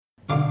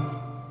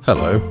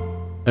Hello,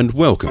 and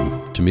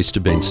welcome to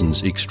Mr.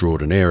 Benson's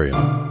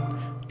Extraordinarium.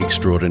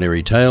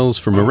 Extraordinary tales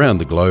from around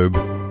the globe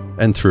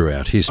and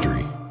throughout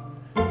history.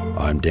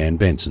 I'm Dan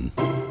Benson.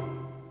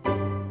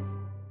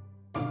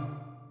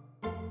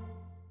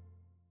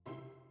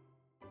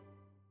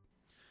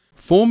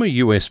 Former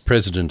US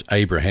President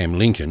Abraham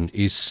Lincoln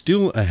is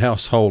still a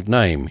household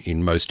name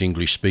in most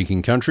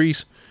English-speaking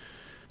countries.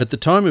 At the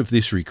time of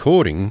this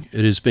recording,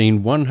 it has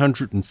been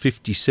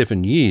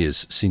 157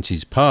 years since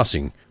his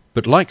passing,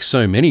 but like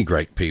so many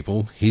great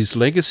people, his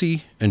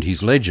legacy and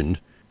his legend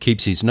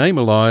keeps his name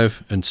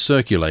alive and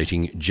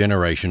circulating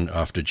generation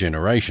after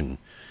generation.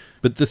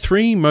 But the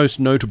three most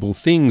notable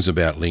things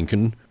about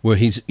Lincoln were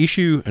his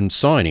issue and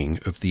signing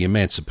of the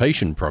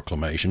Emancipation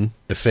Proclamation,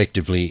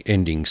 effectively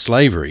ending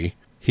slavery,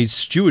 his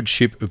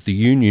stewardship of the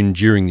Union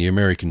during the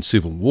American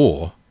Civil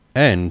War,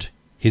 and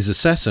his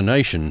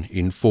assassination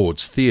in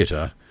Ford's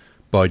Theatre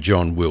by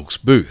John Wilkes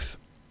Booth.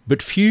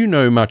 But few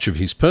know much of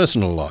his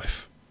personal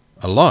life,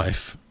 a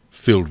life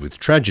filled with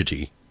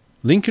tragedy.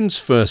 Lincoln's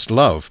first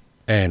love,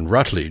 Anne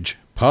Rutledge,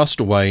 passed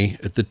away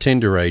at the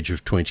tender age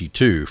of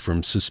 22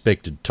 from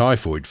suspected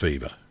typhoid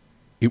fever.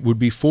 It would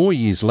be 4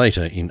 years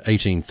later in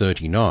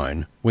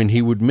 1839 when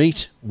he would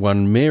meet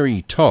one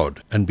Mary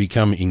Todd and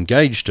become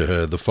engaged to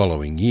her the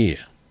following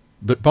year.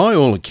 But by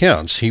all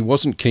accounts he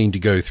wasn't keen to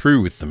go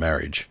through with the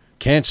marriage,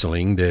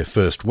 cancelling their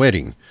first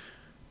wedding,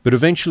 but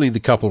eventually the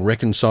couple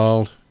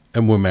reconciled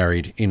and were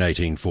married in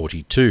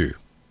 1842.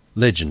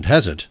 Legend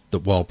has it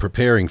that while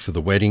preparing for the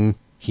wedding,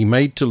 he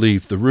made to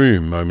leave the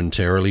room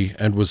momentarily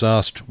and was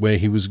asked where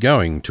he was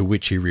going, to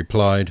which he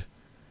replied,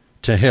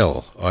 "To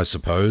hell, I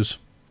suppose."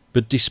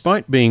 But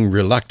despite being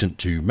reluctant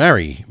to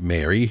marry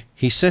Mary,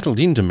 he settled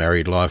into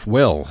married life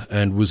well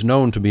and was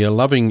known to be a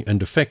loving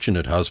and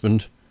affectionate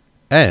husband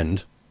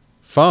and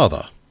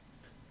father.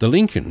 The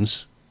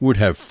Lincolns would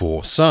have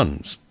 4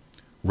 sons: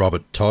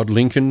 Robert Todd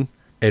Lincoln,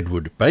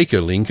 Edward Baker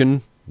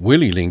Lincoln,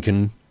 Willie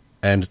Lincoln,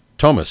 and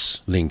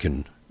Thomas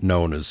Lincoln,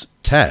 known as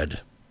Tad.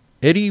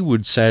 Eddie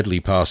would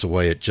sadly pass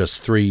away at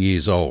just 3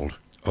 years old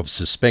of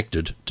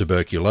suspected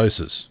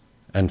tuberculosis,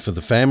 and for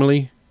the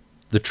family,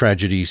 the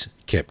tragedies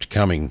kept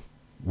coming.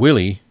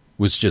 Willie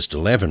was just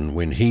 11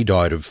 when he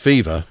died of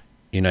fever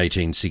in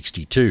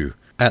 1862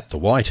 at the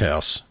White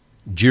House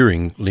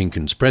during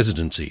Lincoln's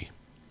presidency.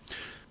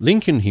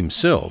 Lincoln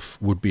himself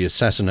would be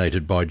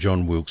assassinated by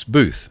John Wilkes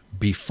Booth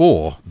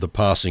before the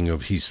passing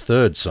of his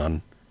third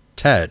son,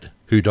 Tad,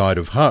 who died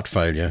of heart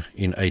failure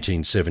in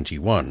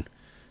 1871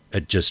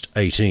 at just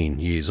 18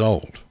 years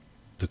old.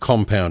 The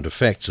compound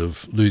effects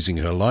of losing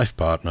her life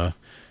partner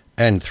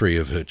and 3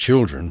 of her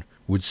children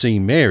would see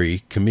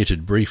Mary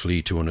committed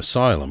briefly to an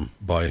asylum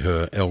by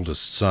her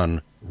eldest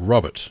son,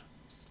 Robert.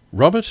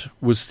 Robert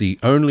was the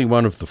only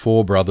one of the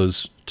 4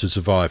 brothers to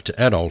survive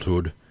to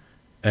adulthood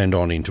and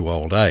on into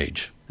old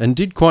age, and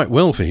did quite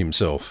well for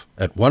himself,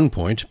 at one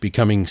point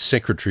becoming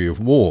Secretary of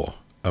War,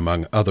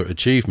 among other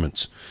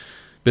achievements.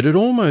 But it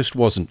almost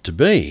wasn't to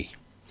be.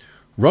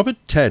 Robert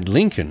Tad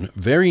Lincoln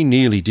very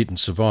nearly didn't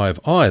survive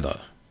either,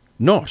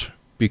 not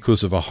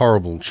because of a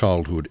horrible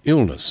childhood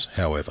illness,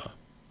 however.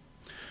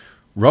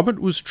 Robert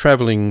was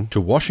travelling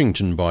to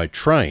Washington by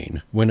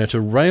train when at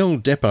a rail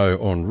depot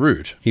en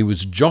route he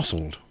was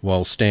jostled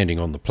while standing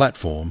on the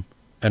platform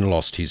and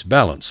lost his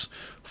balance,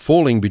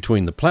 falling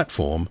between the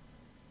platform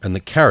and the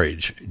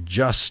carriage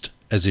just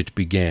as it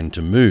began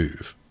to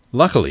move.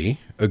 Luckily,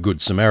 a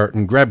good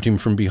Samaritan grabbed him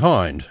from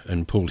behind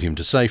and pulled him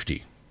to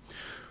safety.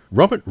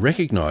 Robert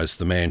recognised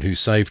the man who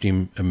saved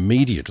him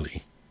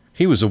immediately.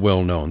 He was a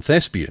well-known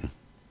thespian,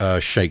 a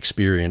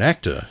Shakespearean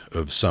actor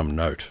of some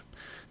note.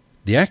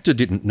 The actor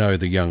didn't know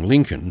the young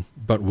Lincoln,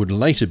 but would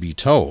later be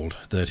told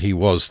that he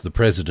was the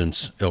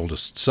president's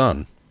eldest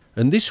son,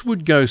 and this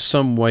would go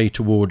some way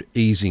toward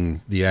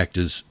easing the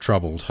actor's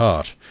troubled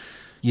heart.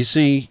 You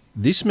see,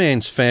 this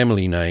man's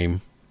family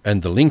name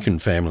and the Lincoln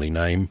family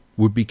name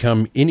would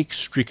become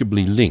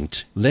inextricably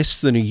linked less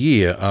than a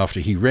year after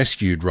he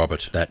rescued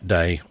Robert that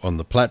day on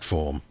the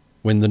platform,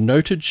 when the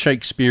noted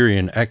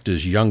Shakespearean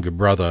actor's younger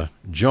brother,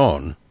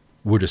 John,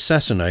 would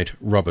assassinate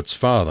Robert's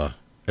father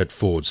at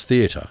Ford's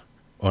Theatre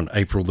on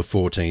April the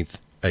 14th,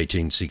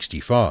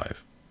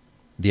 1865.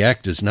 The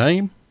actor's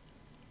name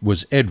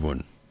was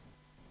Edwin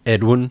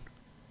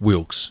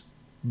Wilkes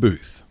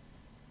Booth.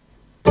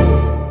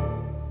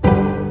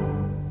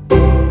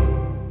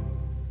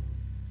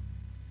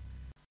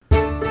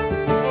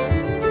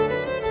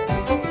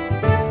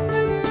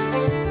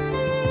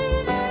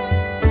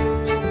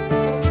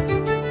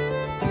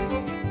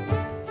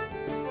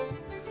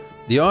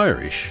 The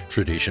Irish,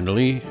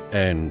 traditionally,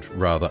 and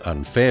rather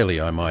unfairly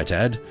I might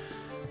add,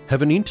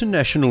 have an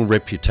international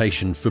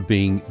reputation for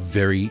being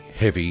very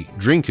heavy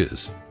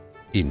drinkers.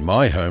 In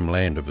my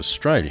homeland of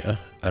Australia,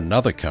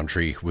 another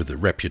country with a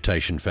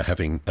reputation for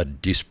having a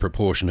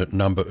disproportionate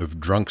number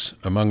of drunks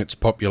among its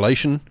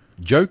population,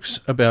 jokes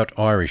about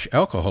Irish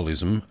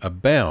alcoholism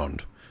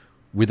abound,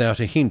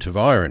 without a hint of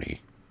irony.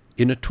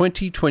 In a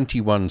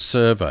 2021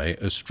 survey,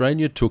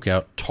 Australia took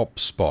out top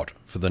spot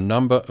for the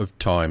number of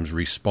times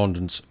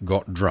respondents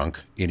got drunk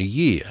in a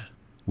year.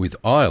 with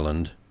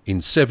Ireland in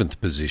 7th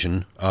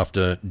position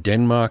after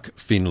Denmark,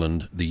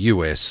 Finland, the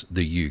US,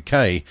 the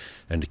UK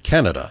and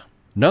Canada.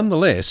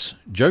 Nonetheless,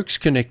 jokes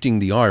connecting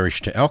the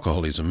Irish to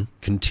alcoholism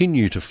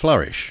continue to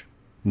flourish.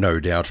 No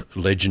doubt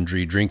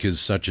legendary drinkers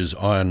such as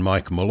Iron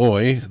Mike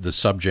Malloy, the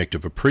subject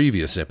of a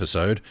previous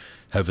episode,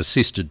 have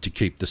assisted to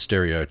keep the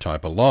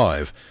stereotype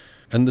alive,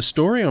 and the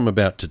story I'm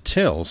about to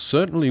tell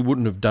certainly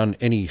wouldn't have done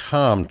any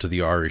harm to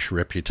the Irish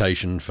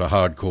reputation for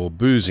hardcore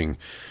boozing.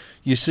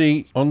 You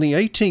see, on the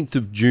 18th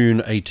of June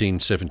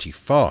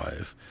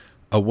 1875,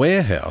 a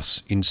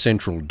warehouse in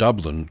central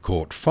Dublin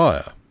caught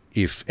fire.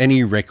 If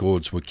any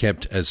records were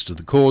kept as to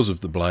the cause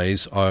of the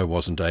blaze, I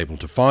wasn't able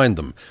to find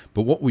them,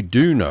 but what we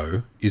do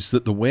know is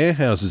that the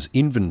warehouse's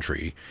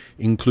inventory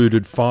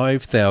included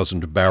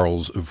 5,000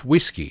 barrels of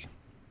whiskey.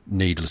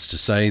 Needless to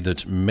say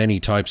that many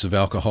types of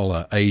alcohol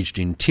are aged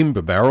in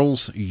timber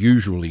barrels,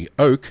 usually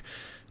oak,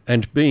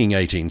 and being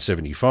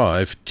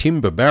 1875,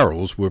 timber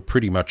barrels were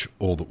pretty much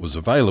all that was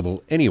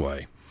available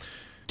anyway.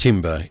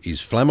 Timber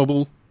is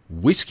flammable,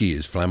 whiskey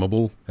is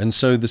flammable, and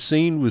so the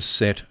scene was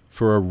set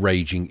for a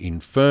raging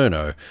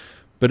inferno.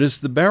 But as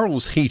the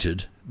barrels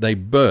heated, they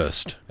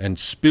burst and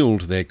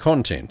spilled their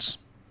contents.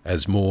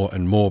 As more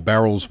and more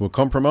barrels were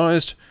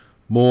compromised,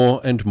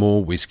 more and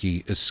more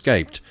whiskey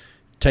escaped,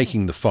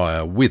 taking the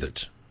fire with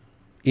it.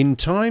 In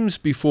times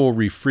before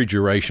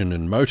refrigeration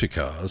and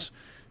motorcars,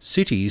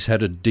 cities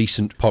had a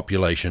decent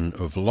population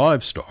of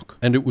livestock,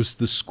 and it was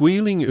the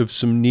squealing of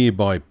some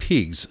nearby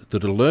pigs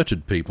that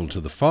alerted people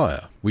to the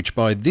fire, which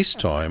by this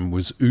time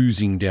was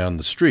oozing down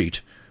the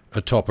street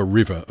atop a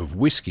river of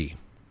whiskey.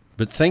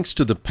 But thanks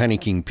to the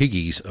panicking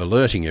piggies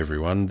alerting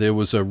everyone, there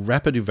was a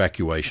rapid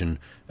evacuation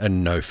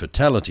and no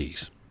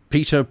fatalities.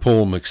 Peter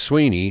Paul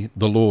McSweeney,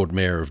 the Lord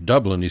Mayor of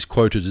Dublin, is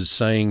quoted as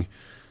saying,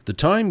 "The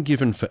time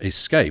given for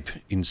escape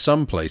in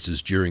some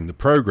places during the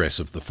progress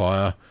of the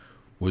fire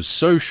was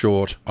so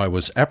short I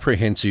was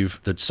apprehensive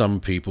that some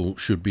people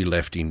should be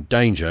left in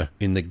danger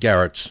in the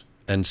garrets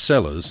and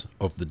cellars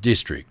of the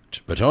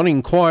district. But on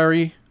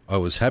inquiry, I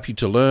was happy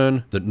to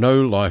learn that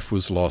no life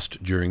was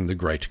lost during the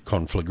great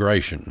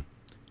conflagration."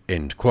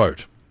 End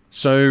quote.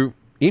 So,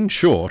 in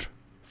short,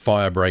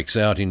 fire breaks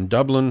out in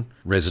Dublin,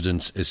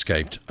 residents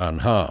escaped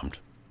unharmed.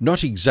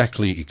 Not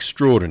exactly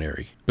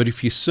extraordinary, but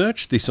if you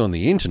search this on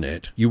the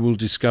internet, you will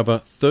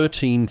discover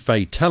 13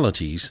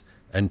 fatalities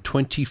and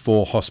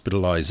 24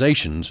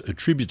 hospitalisations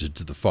attributed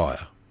to the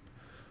fire.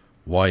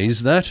 Why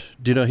is that,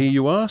 did I hear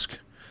you ask?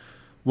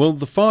 Well,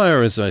 the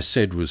fire, as I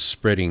said, was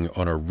spreading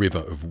on a river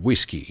of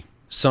whiskey.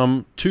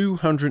 Some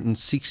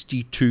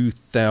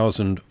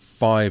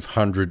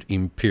 262,500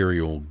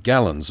 imperial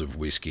gallons of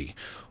whiskey,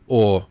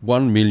 or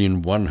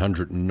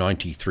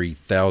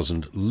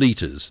 1,193,000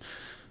 litres.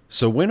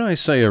 So when I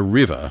say a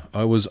river,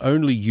 I was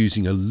only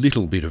using a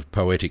little bit of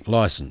poetic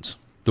licence.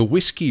 The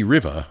Whiskey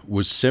River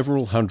was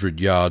several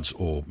hundred yards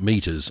or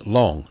metres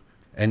long,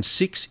 and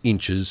 6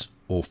 inches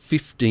or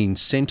 15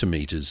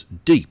 centimetres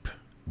deep.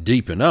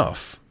 Deep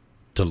enough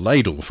to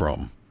ladle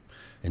from.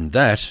 And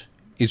that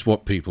is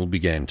what people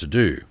began to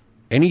do.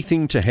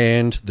 Anything to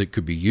hand that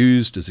could be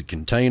used as a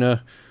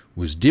container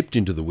was dipped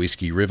into the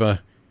Whiskey River,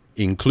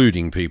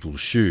 including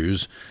people's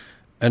shoes,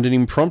 and an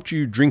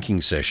impromptu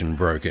drinking session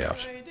broke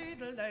out.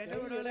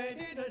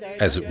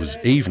 As it was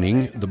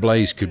evening, the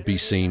blaze could be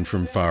seen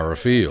from far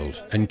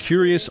afield, and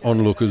curious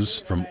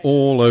onlookers from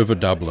all over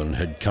Dublin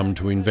had come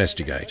to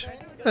investigate,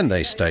 and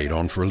they stayed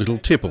on for a little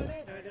tipple.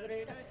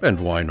 And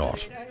why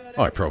not?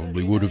 I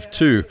probably would have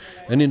too,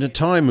 and in a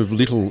time of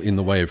little in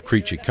the way of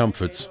creature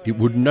comforts, it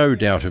would no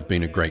doubt have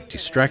been a great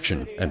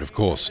distraction, and of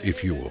course,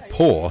 if you were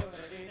poor,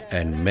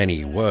 and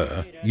many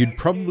were, you'd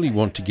probably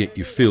want to get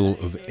your fill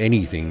of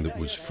anything that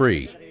was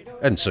free,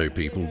 and so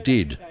people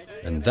did,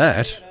 and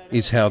that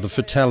is how the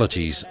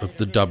fatalities of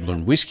the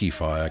Dublin whiskey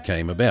fire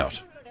came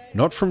about.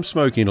 Not from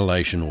smoke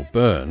inhalation or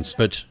burns,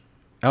 but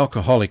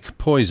alcoholic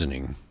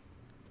poisoning.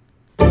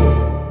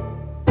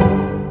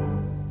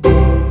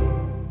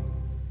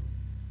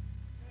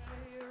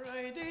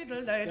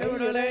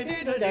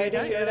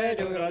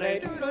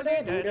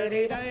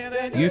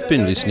 You've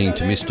been listening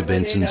to Mr.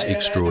 Benson's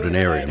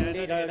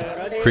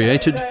Extraordinarium.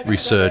 Created,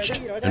 researched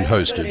and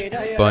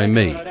hosted by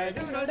me,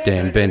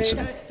 Dan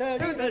Benson.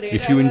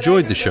 If you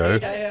enjoyed the show,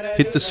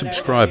 hit the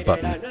subscribe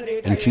button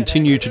and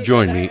continue to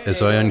join me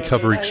as I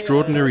uncover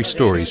extraordinary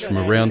stories from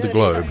around the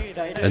globe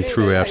and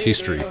throughout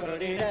history.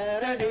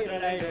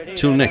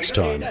 Till next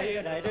time,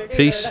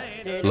 peace,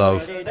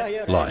 love,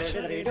 light.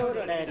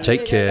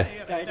 Take care.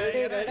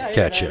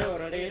 Catch ya.